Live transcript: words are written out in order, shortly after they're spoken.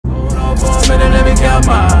got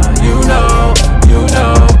mine. You know.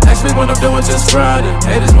 Ask me what I'm doing, just grinding.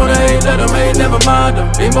 Haters wanna hate, let them hate, never mind them.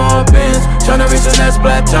 Be more bins, tryna reach the next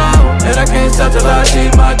plateau. And I can't stop till I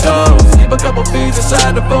see my goals. Keep a couple feet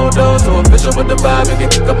inside the photos, so official with the vibe and can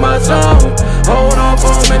kick up my zone. Hold on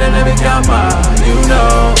for a minute, let me count mine. You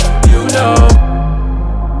know.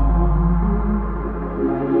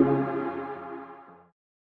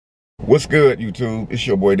 What's good, YouTube? It's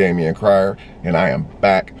your boy Damion Crier, and I am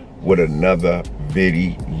back with another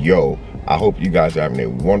video. I hope you guys are having a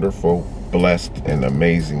wonderful, blessed, and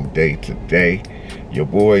amazing day today. Your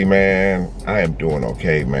boy, man, I am doing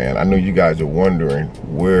okay, man. I know you guys are wondering,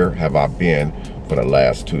 where have I been for the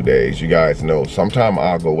last 2 days? You guys know sometimes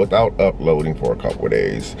I'll go without uploading for a couple of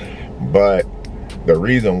days, but the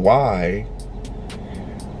reason why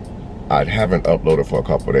I haven't uploaded for a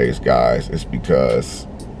couple of days, guys, is because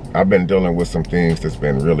I've been dealing with some things that's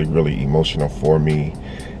been really, really emotional for me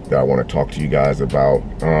that I want to talk to you guys about.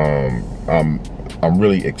 I'm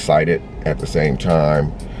really excited at the same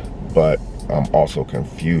time, but I'm also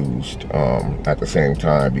confused at the same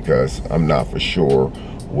time, because I'm not for sure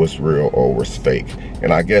what's real or what's fake.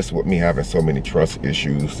 And I guess with me having so many trust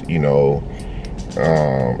issues, you know,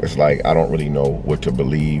 it's like I don't really know what to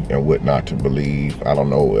believe and what not to believe. I don't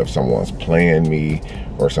know if someone's playing me,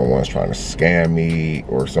 or someone's trying to scam me,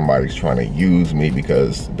 or somebody's trying to use me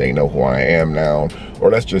because they know who I am now.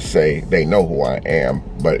 Or let's just say they know who I am,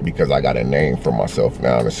 but because I got a name for myself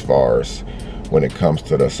now as far as when it comes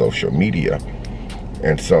to the social media.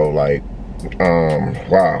 And so, like,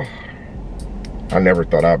 wow, I never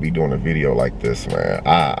thought I'd be doing a video like this, man.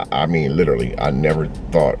 I mean, literally, I never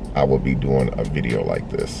thought I would be doing a video like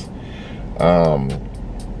this.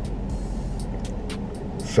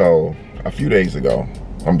 So a few days ago,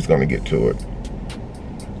 I'm just gonna get to it.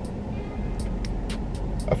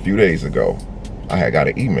 A few days ago, I had got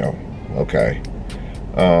an email, okay?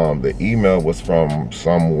 The email was from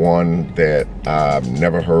someone that I've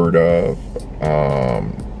never heard of,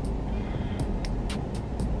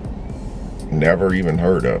 never even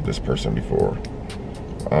heard of this person before.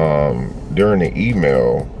 During the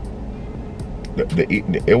email,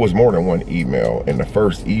 it was more than one email, and the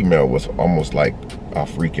first email was almost like a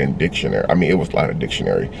freaking dictionary. I mean, it was not a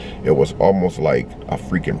dictionary. It was almost like a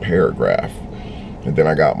freaking paragraph. And then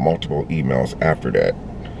I got multiple emails after that.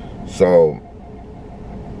 So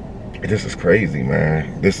this is crazy,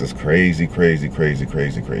 man. This is crazy.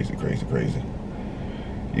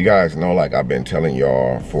 You guys know, like I've been telling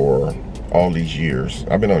y'all for all these years.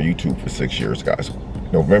 I've been on YouTube for 6 years, guys.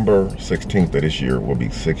 November 16th of this year will be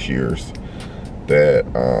 6 years that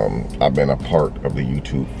I've been a part of the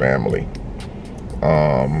YouTube family.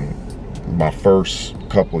 My first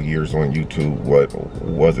couple years on YouTube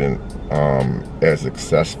wasn't as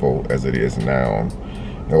successful as it is now.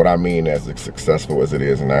 And what I mean as successful as it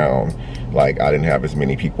is now, like I didn't have as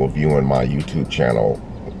many people viewing my YouTube channel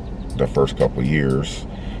the first couple years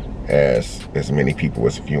as many people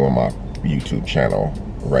as viewing my YouTube channel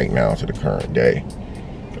right now to the current day,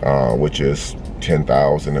 which is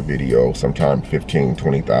 10,000 a video, sometimes 15,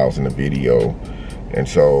 20,000 a video. And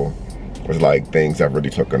so it's like things have really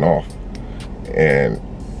taken off. And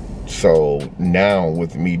so now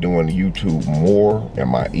with me doing YouTube more, and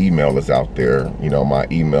my email is out there, you know, my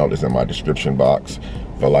email is in my description box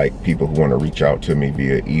for like people who want to reach out to me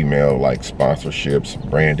via email, like sponsorships,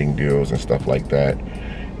 branding deals and stuff like that.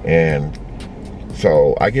 And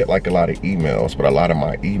so I get like a lot of emails, but a lot of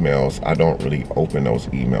my emails, I don't really open those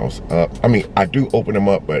emails up. I mean, I do open them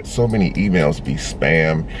up, but so many emails be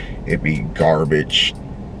spam, it be garbage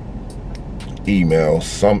emails.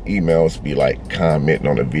 Some emails be like commenting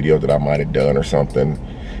on a video that I might have done or something,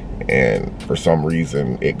 and for some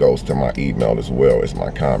reason it goes to my email as well as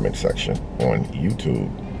my comment section on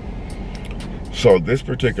YouTube. So this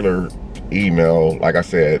particular email, like I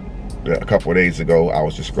said, a couple of days ago, I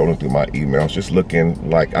was just scrolling through my emails, just looking,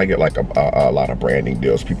 like I get like a lot of branding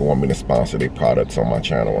deals. People want me to sponsor their products on my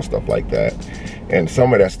channel and stuff like that. And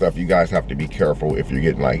some of that stuff, you guys have to be careful if you're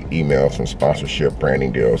getting like emails from sponsorship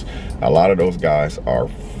branding deals. A lot of those guys are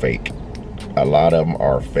fake. A lot of them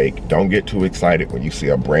are fake. Don't get too excited when you see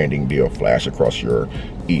a branding deal flash across your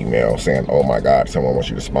email saying, oh my God, someone wants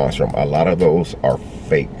you to sponsor them. A lot of those are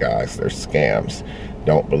fake, guys. They're scams.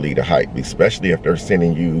 Don't believe the hype, especially if they're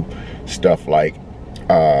sending you stuff like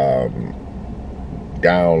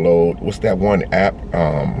download, what's that one app,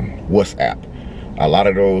 WhatsApp. A lot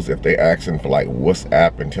of those, if they asking for like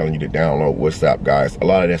WhatsApp and telling you to download WhatsApp, guys, a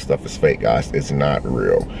lot of that stuff is fake, guys. It's not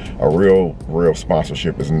real. A real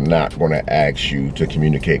sponsorship is not going to ask you to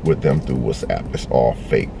communicate with them through WhatsApp. It's all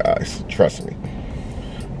fake, guys. Trust me.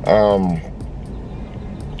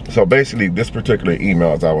 So basically, this particular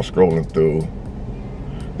email, as I was scrolling through,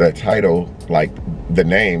 the title, like the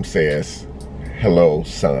name says, "Hello,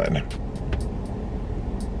 son."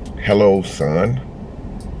 Hello, son.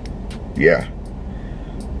 Yeah.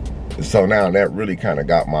 So now that really kind of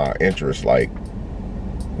got my interest, like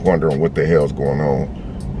wondering what the hell's going on.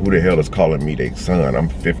 Who the hell is calling me their son? I'm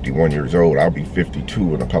 51 years old. I'll be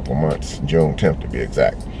 52 in a couple months, June 10th to be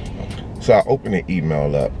exact. So I opened the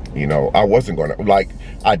email up. You know, I wasn't going to, like,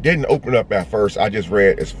 I didn't open up at first. I just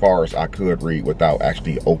read as far as I could read without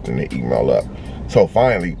actually opening the email up. So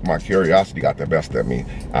finally, my curiosity got the best of me.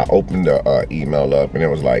 I opened the email up and it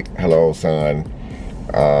was like, "Hello, son.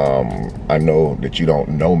 I know that you don't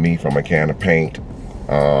know me from a can of paint."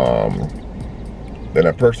 Then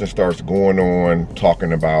a person starts going on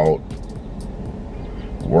talking about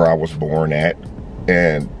where I was born at,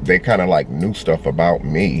 and they kind of like knew stuff about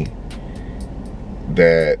me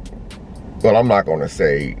that, well, I'm not going to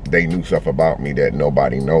say they knew stuff about me that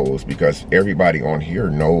nobody knows, because everybody on here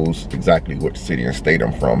knows exactly what city and state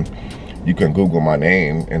I'm from. You can Google my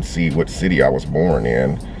name and see what city I was born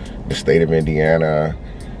in, the state of Indiana.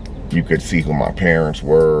 You could see who my parents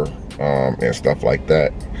were, and stuff like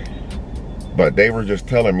that. But they were just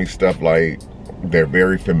telling me stuff like they're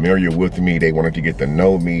very familiar with me. They wanted to get to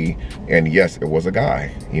know me. And yes, it was a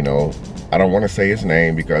guy. You know, I don't want to say his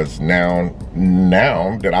name because now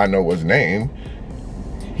that I know his name,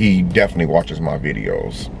 he definitely watches my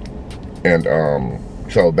videos. And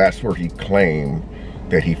so that's where he claimed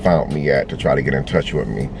that he found me at to try to get in touch with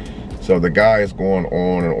me. So the guy is going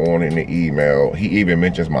on and on in the email. He even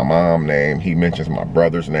mentions my mom's name. He mentions my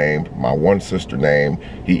brother's name, my one sister name.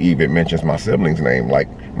 He even mentions my siblings' name, like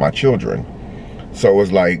my children. So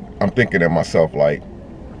it's like, I'm thinking to myself, like,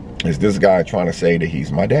 is this guy trying to say that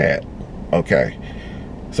he's my dad? Okay.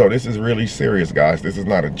 So this is really serious, guys. This is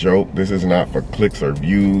not a joke. This is not for clicks or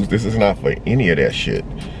views. This is not for any of that shit.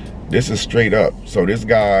 This is straight up. So this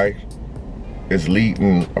guy is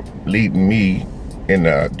leading me in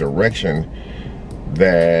a direction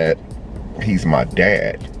that he's my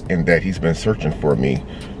dad, and that he's been searching for me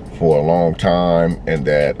for a long time, and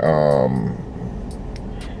that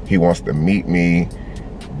he wants to meet me,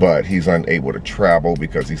 but he's unable to travel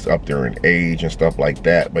because he's up there in age and stuff like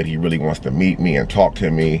that. But he really wants to meet me and talk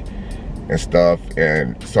to me and stuff.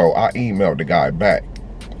 And so I emailed the guy back,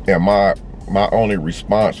 and my only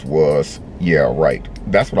response was, "Yeah, right."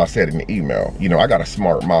 That's what I said in the email. You know, I got a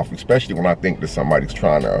smart mouth, especially when I think that somebody's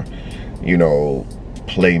trying to, you know,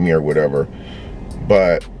 play me or whatever.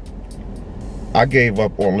 But I gave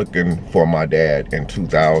up on looking for my dad in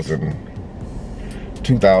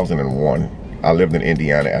 2001. I lived in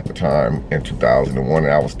Indiana at the time in 2001,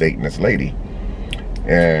 and I was dating this lady.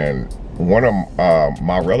 And one of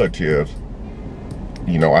my relatives,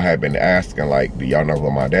 you know, I had been asking, like, do y'all know who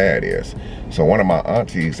my dad is? So one of my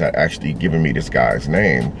aunties had actually given me this guy's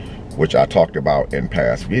name, which I talked about in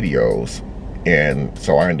past videos. And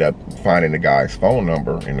so I ended up finding the guy's phone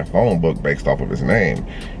number in the phone book based off of his name.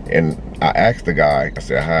 And I asked the guy, I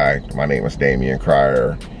said, "Hi, my name is Damion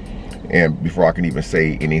Cryer." And before I can even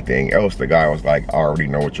say anything else, the guy was like, "I already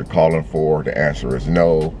know what you're calling for. The answer is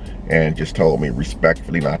no." And just told me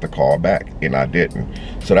respectfully not to call back. And I didn't.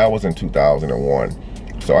 So that was in 2001.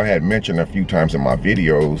 So I had mentioned a few times in my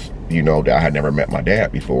videos, you know, that I had never met my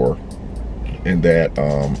dad before, and that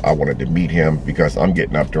I wanted to meet him because I'm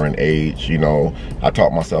getting up there in age. You know, I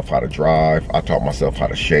taught myself how to drive. I taught myself how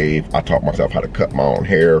to shave. I taught myself how to cut my own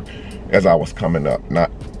hair as I was coming up.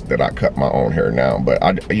 Not that I cut my own hair now, but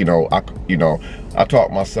I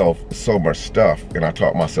taught myself so much stuff, and I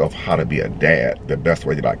taught myself how to be a dad the best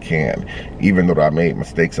way that I can. Even though I made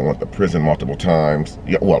mistakes and went to prison multiple times,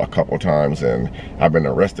 well, a couple times, and I've been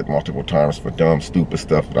arrested multiple times for dumb, stupid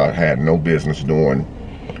stuff that I had no business doing.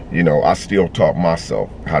 You know, I still taught myself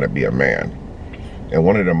how to be a man. And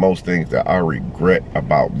one of the most things that I regret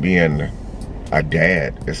about being a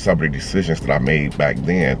dad is some of the decisions that I made back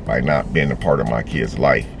then by not being a part of my kid's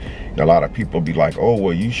life. And a lot of people be like, "Oh,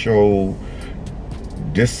 well, you show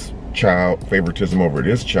this child favoritism over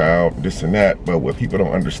this child, this and that." But what people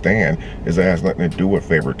don't understand is it has nothing to do with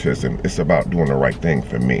favoritism. It's about doing the right thing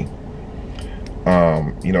for me.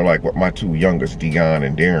 You know, like with my two youngest, Dion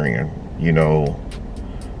and Darian, you know,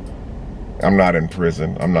 I'm not in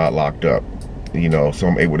prison. I'm not locked up. You know, so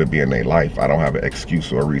I'm able to be in their life. I don't have an excuse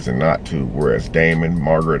or a reason not to. Whereas Damon,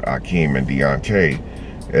 Margaret, Akeem, and Deontay,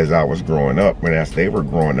 as I was growing up, and as they were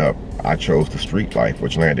growing up, I chose the street life,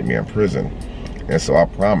 which landed me in prison. And so I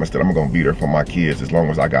promised that I'm going to be there for my kids as long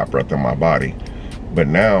as I got breath in my body. But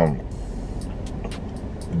now,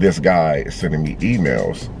 this guy is sending me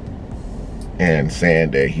emails and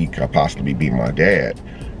saying that he could possibly be my dad.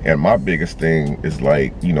 And my biggest thing is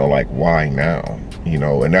like, you know, like, why now? You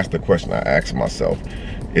know, and that's the question I ask myself.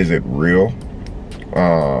 Is it real?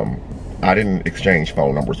 I didn't exchange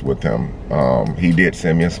phone numbers with him. He did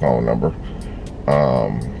send me his phone number.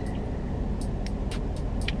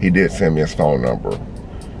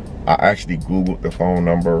 I actually Googled the phone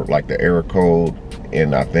number, like the area code,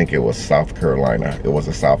 and I think it was South Carolina. It was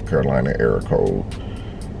a South Carolina area code.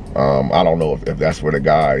 I don't know if that's where the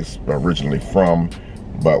guy's originally from,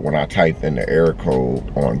 but when I typed in the area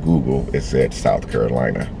code on Google, it said South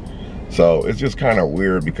Carolina. So it's just kind of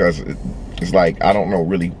weird because it's like, I don't know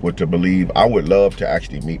really what to believe. I would love to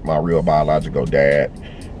actually meet my real biological dad,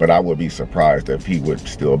 but I would be surprised if he would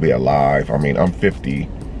still be alive. I mean, I'm 50.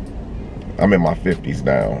 I'm in my 50s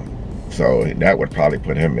now. So that would probably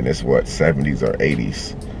put him in his, what, 70s or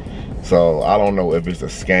 80s. So I don't know if it's a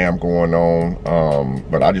scam going on,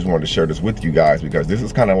 but I just wanted to share this with you guys because this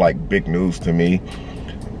is kind of like big news to me.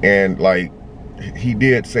 And like, he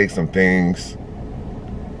did say some things,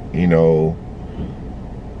 you know,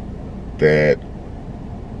 that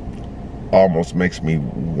almost makes me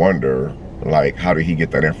wonder, like, how did he get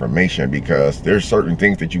that information? Because there's certain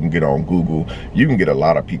things that you can get on Google. You can get a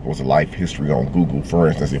lot of people's life history on Google. For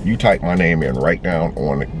instance, if you type my name in right now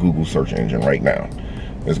on the Google search engine right now,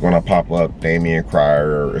 it's going to pop up Damion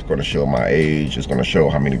Cryer. It's going to show my age. It's going to show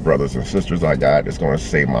how many brothers and sisters I got. It's going to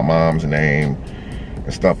say my mom's name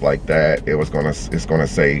and stuff like that. It's going to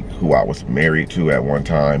say who I was married to at one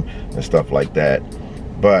time and stuff like that.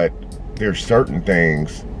 But there's certain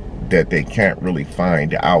things that they can't really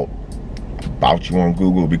find out about you on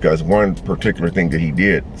Google, because one particular thing that he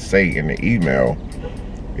did say in the email,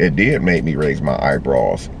 it did make me raise my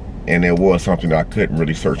eyebrows, and it was something that I couldn't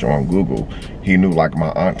really search on Google. He knew like my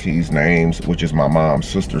auntie's names, which is my mom's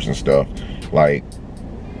sisters and stuff. Like,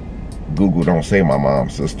 Google don't say my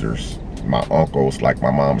mom's sisters, my uncles, like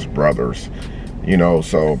my mom's brothers, you know.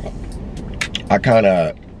 So I kind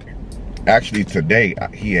of, actually today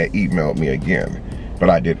he had emailed me again, but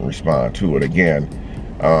I didn't respond to it again,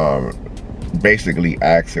 basically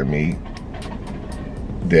asking me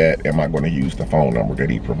that am I going to use the phone number that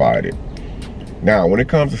he provided. Now, when it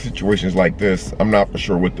comes to situations like this, I'm not for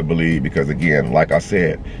sure what to believe, because again, like I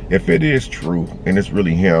said, if it is true and it's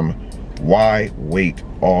really him, why wait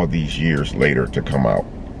all these years later to come out?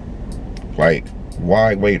 Like,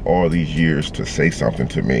 why wait all these years to say something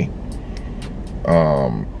to me?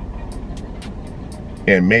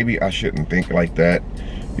 And maybe I shouldn't think like that,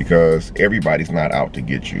 because everybody's not out to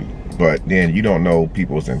get you. But then you don't know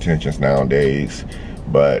people's intentions nowadays.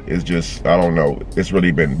 But it's just, I don't know, it's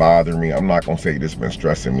really been bothering me. I'm not gonna say this has been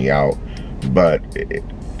stressing me out, but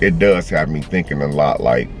it does have me thinking a lot,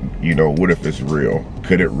 like, you know, what if it's real?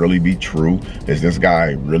 Could it really be true? Is this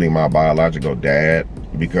guy really my biological dad?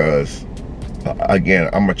 Because again,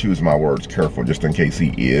 I'm gonna choose my words careful, just in case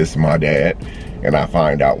he is my dad and I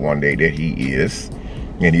find out one day that he is.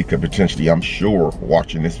 And he could potentially, I'm sure,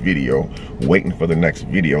 watching this video, waiting for the next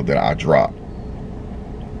video that I drop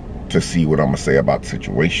to see what I'm gonna say about the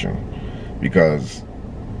situation. Because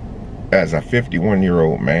as a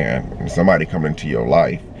 51-year-old man, and somebody come into your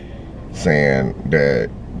life saying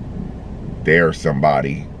that they're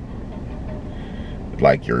somebody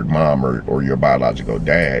like your mom or your biological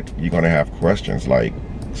dad, you're gonna have questions. Like,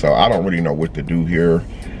 so I don't really know what to do here.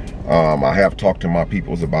 I have talked to my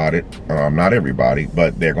peoples about it. Not everybody,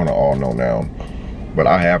 but they're gonna all know now. But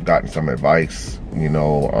I have gotten some advice, you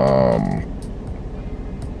know.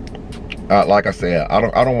 Like I said, I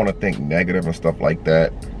don't want to think negative and stuff like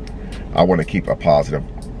that. I want to keep a positive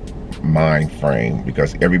mind frame,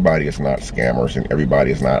 because everybody is not scammers and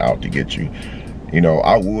everybody is not out to get you. You know,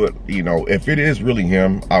 I would, you know, if it is really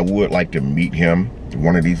him, I would like to meet him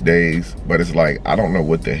one of these days. But it's like, I don't know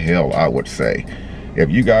what the hell I would say. If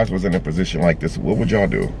you guys was in a position like this, what would y'all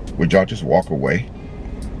do? Would y'all just walk away?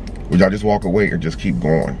 Would y'all just walk away or just keep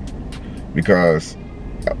going? Because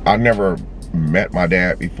I never met my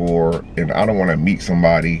dad before, and I don't want to meet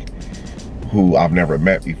somebody who I've never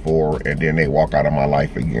met before and then they walk out of my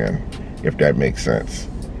life again, if that makes sense,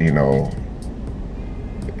 you know.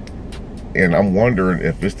 And I'm wondering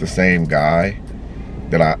if it's the same guy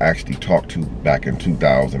that I actually talked to back in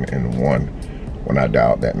 2001 when I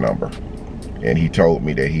dialed that number. And he told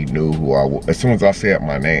me that he knew who I was. As soon as I said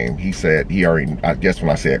my name, he said he already, I guess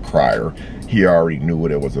when I said Cryer, he already knew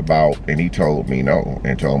what it was about. And he told me no,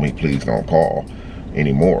 and told me please don't call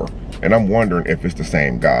anymore. And I'm wondering if it's the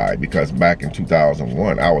same guy, because back in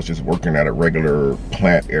 2001, I was just working at a regular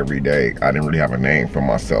plant every day. I didn't really have a name for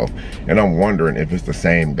myself. And I'm wondering if it's the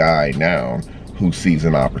same guy now who sees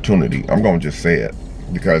an opportunity. I'm going to just say it.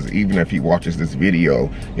 because even if he watches this video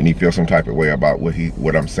and he feels some type of way about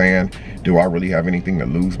what I'm saying, do I really have anything to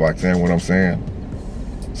lose by saying what I'm saying?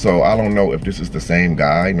 So I don't know if this is the same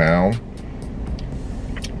guy now,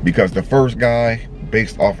 because the first guy,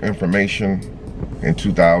 based off information in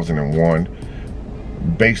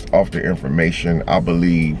 2001, based off the information, I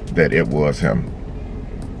believe that it was him.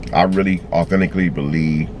 I really authentically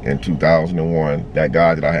believe in 2001, that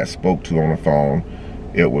guy that I had spoke to on the phone,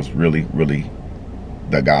 it was really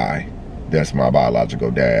the guy that's my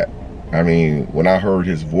biological dad. I mean, when I heard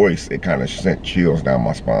his voice, it kind of sent chills down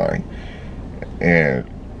my spine. And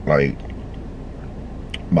like,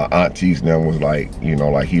 my aunties and them was like, you know,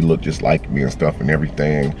 like he looked just like me and stuff and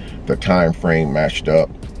everything. The time frame matched up.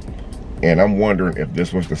 And I'm wondering if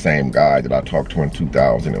this was the same guy that I talked to in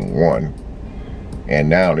 2001. And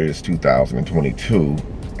now it is 2022,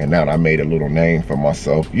 and now I made a little name for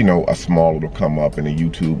myself, you know, a small little come up in the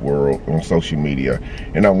YouTube world on social media.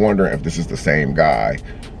 And I'm wondering if this is the same guy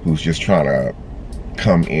who's just trying to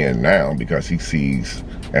come in now because he sees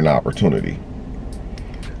an opportunity.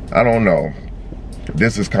 I don't know.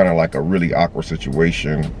 This is kind of like a really awkward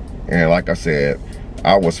situation. And like I said,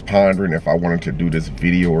 I was pondering if I wanted to do this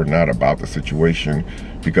video or not about the situation,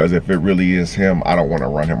 because if it really is him, I don't want to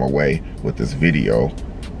run him away with this video.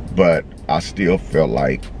 But I still feel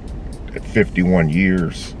like at 51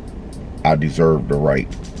 years, I deserve the right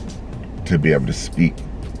to be able to speak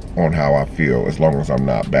on how I feel, as long as I'm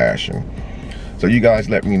not bashing. So you guys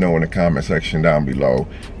let me know in the comment section down below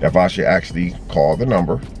if I should actually call the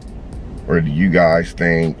number, or do you guys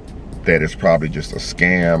think that it's probably just a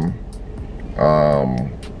scam?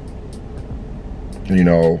 You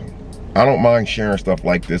know, I don't mind sharing stuff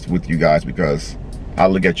like this with you guys, because I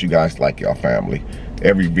look at you guys like y'all family.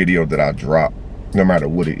 Every video that I drop, no matter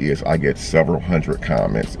what it is, I get several hundred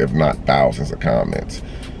comments, if not thousands of comments.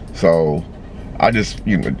 So I just,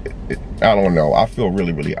 you know, I don't know. I feel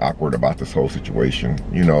really awkward about this whole situation.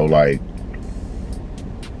 You know, like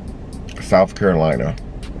South Carolina.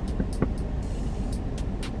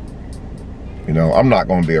 You know, I'm not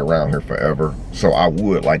going to be around here forever. So I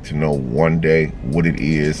would like to know one day what it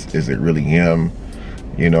is. Is it really him?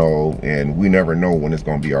 You know, and we never know when it's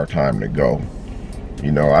going to be our time to go.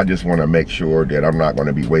 You know, I just want to make sure that I'm not going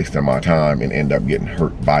to be wasting my time and end up getting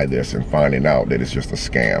hurt by this and finding out that it's just a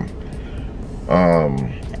scam.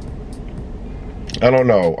 I don't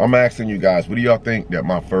know. I'm asking you guys, what do y'all think that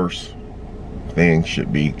my first thing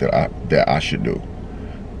should be that I should do?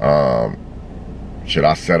 Should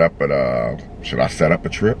I set up a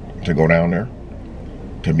trip to go down there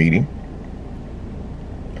to meet him?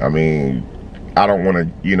 I mean, I don't want to,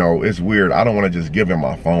 you know, it's weird. I don't want to just give him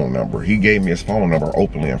my phone number. He gave me his phone number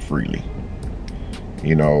openly and freely.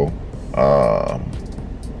 You know,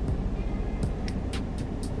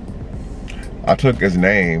 I took his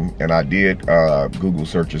name and I did Google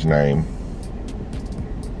search his name.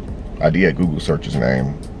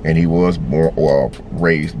 And he was born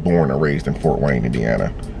and raised in Fort Wayne,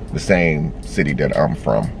 Indiana, the same city that I'm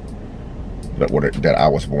from, that I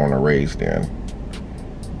was born and raised in.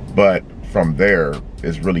 But from there,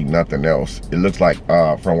 it's really nothing else. It looks like,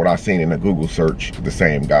 from what I've seen in the Google search, the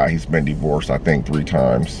same guy. He's been divorced, I think, 3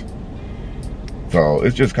 times. So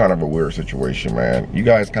it's just kind of a weird situation, man. You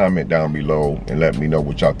guys comment down below and let me know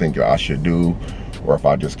what y'all think I should do, or if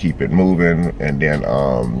I just keep it moving, and then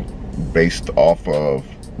based off of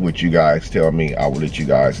what you guys tell me, I will let you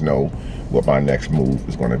guys know what my next move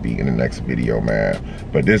is going to be in the next video, man.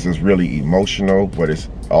 But this is really emotional, but it's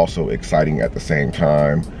also exciting at the same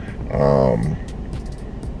time.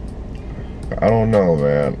 I don't know,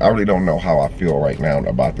 man. I really don't know how I feel right now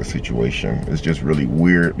about the situation. It's just really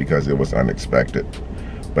weird because it was unexpected.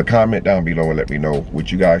 But comment down below and let me know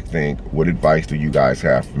what you guys think. What advice do you guys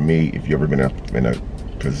have for me if you've ever been in a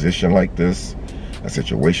position like this, a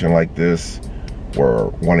situation like this, where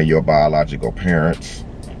one of your biological parents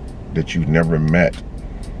that you've never met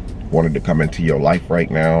wanted to come into your life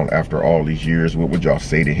right now after all these years? What would y'all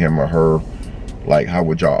say to him or her? Like, how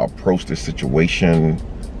would y'all approach this situation?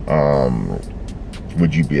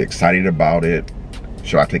 Would you be excited about it?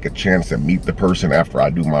 Should I take a chance and meet the person after I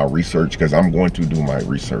do my research? Because I'm going to do my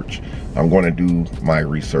research. I'm going to do my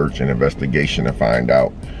research and investigation and find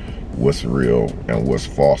out what's real and what's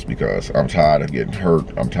false, because I'm tired of getting hurt.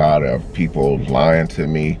 I'm tired of people lying to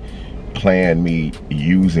me, playing me,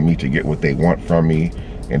 using me to get what they want from me,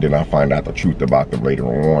 and then I find out the truth about them later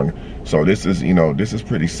on. So this is, you know, this is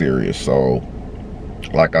pretty serious. So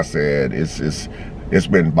like I said, it's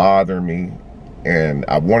been bothering me, and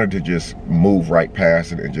I wanted to just move right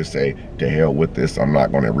past it and just say, to hell with this, I'm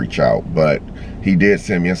not going to reach out. But he did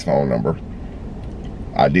send me his phone number.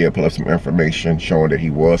 I did pull up some information showing that he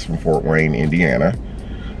was from Fort Wayne, Indiana,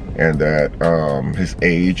 and that his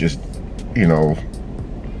age is, you know,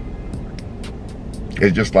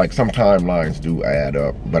 it's just like some timelines do add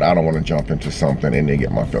up, but I don't want to jump into something and then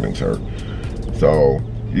get my feelings hurt. So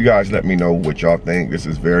you guys let me know what y'all think. This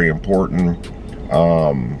is very important.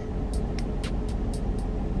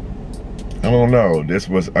 I don't know. This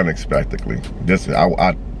was unexpectedly.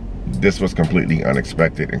 This was completely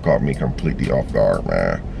unexpected and caught me completely off guard,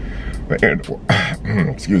 man. But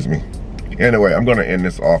excuse me. Anyway, I'm gonna end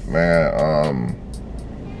this off, man.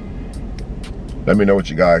 Let me know what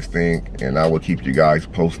you guys think, and I will keep you guys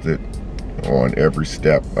posted on every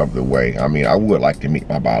step of the way. I mean, I would like to meet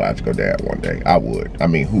my biological dad one day. I would. I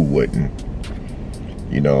mean, who wouldn't?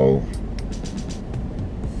 You know.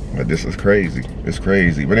 But this is crazy. It's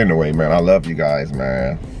crazy. But anyway, man, I love you guys,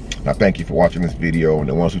 man. I thank you for watching this video, and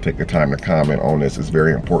the ones who take the time to comment on this is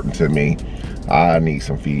very important to me. I need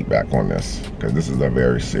some feedback on this, because this is a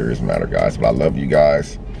very serious matter, guys. But I love you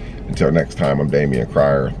guys. Until next time, I'm Damion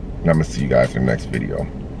Cryer, and I'm going to see you guys in the next video.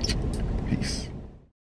 Peace.